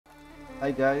Hi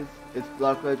guys, it's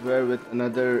Blockwide here with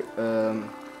another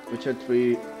Witcher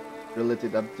 3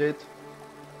 related update.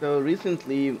 So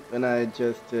recently, when I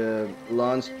just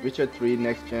launched Witcher 3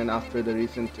 Next Gen after the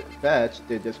recent patch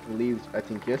they just released, I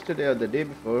think yesterday or the day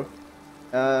before,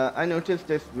 I noticed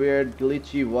this weird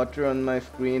glitchy water on my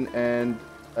screen, and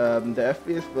the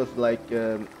FPS was like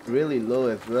really low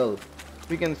as well.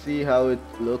 We can see how it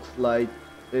looks like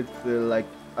it's like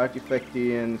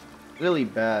artifacty and really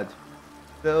bad.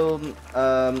 So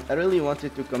I really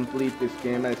wanted to complete this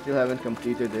game. I still haven't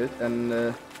completed it,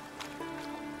 and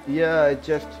yeah, it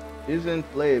just isn't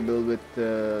playable with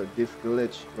this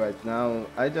glitch right now.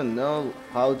 I don't know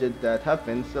how did that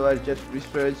happen. So I just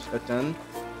researched a ton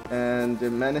and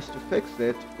managed to fix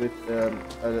it with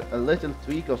a little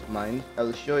tweak of mine.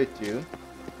 I'll show it to you.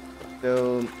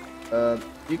 So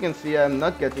you can see I'm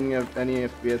not getting any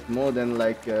FPS more than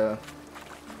like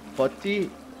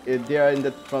 40. They are in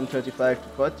the from 35 to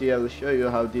 40. I will show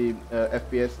you how the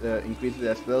FPS increases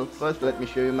as well. First, let me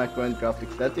show you my current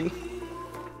graphic settings.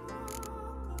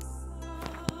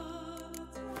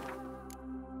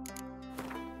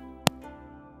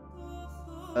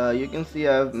 You can see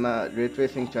I have my ray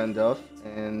tracing turned off,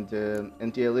 and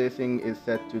anti-aliasing is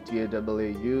set to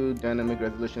TAAAU, dynamic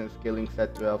resolution and scaling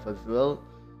set to alpha as well,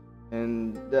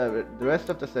 and the rest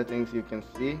of the settings you can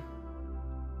see.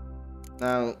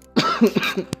 Now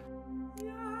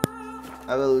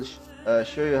I will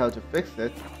show you how to fix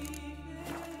it.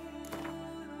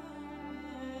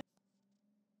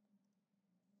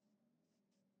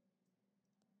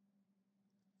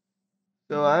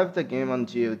 So I have the game on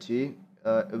GOG.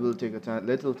 It will take a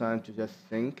little time to just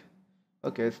sync.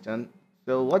 Okay, it's done.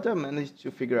 So what I managed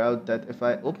to figure out that if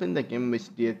I open the game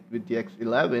with the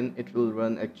X11, it will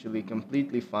run actually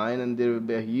completely fine, and there will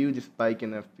be a huge spike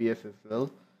in FPS as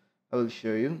well. I will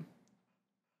show you.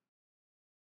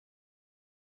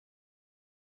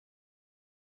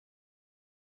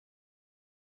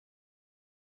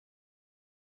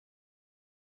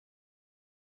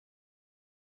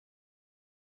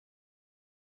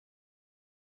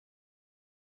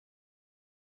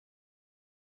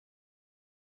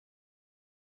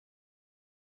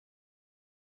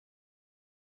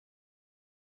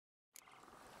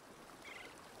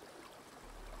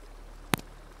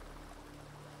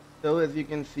 So as you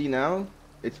can see now,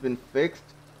 it's been fixed.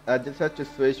 I just had to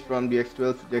switch from the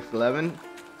X12 to the X11,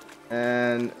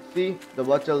 and see, the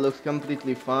water looks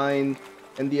completely fine,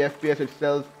 and the FPS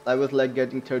itself, I was like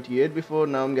getting 38 before,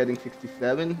 now I'm getting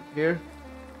 67 here,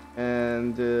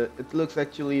 and it looks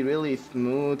actually really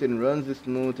smooth and runs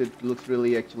smooth. It looks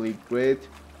really actually great,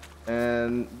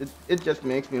 and it just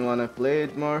makes me want to play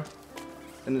it more,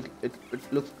 and it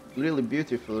looks really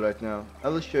beautiful right now. I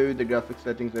will show you the graphic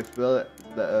settings as well,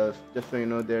 just so you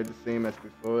know they're the same as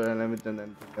before and I haven't done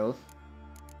anything else.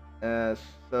 Uh,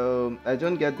 so I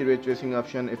don't get the ray tracing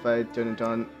option if I turn it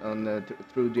on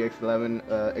through the X11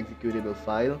 executable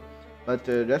file, but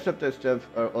the rest of the stuff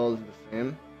are all the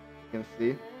same, you can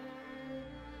see.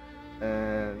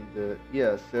 And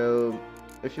yeah, so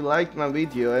if you liked my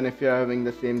video and if you're having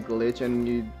the same glitch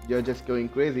and you're just going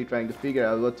crazy trying to figure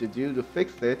out what to do to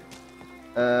fix it,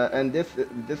 and this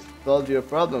solved your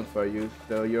problem for you,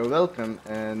 so you're welcome.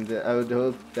 And I would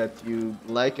hope that you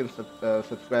like and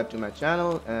subscribe to my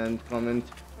channel and comment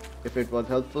if it was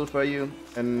helpful for you,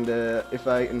 and if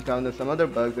I encounter some other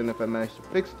bugs and if I manage to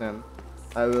fix them,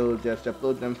 I will just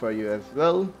upload them for you as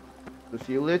well. So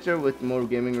see you later with more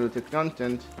gaming related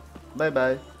content. Bye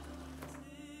bye.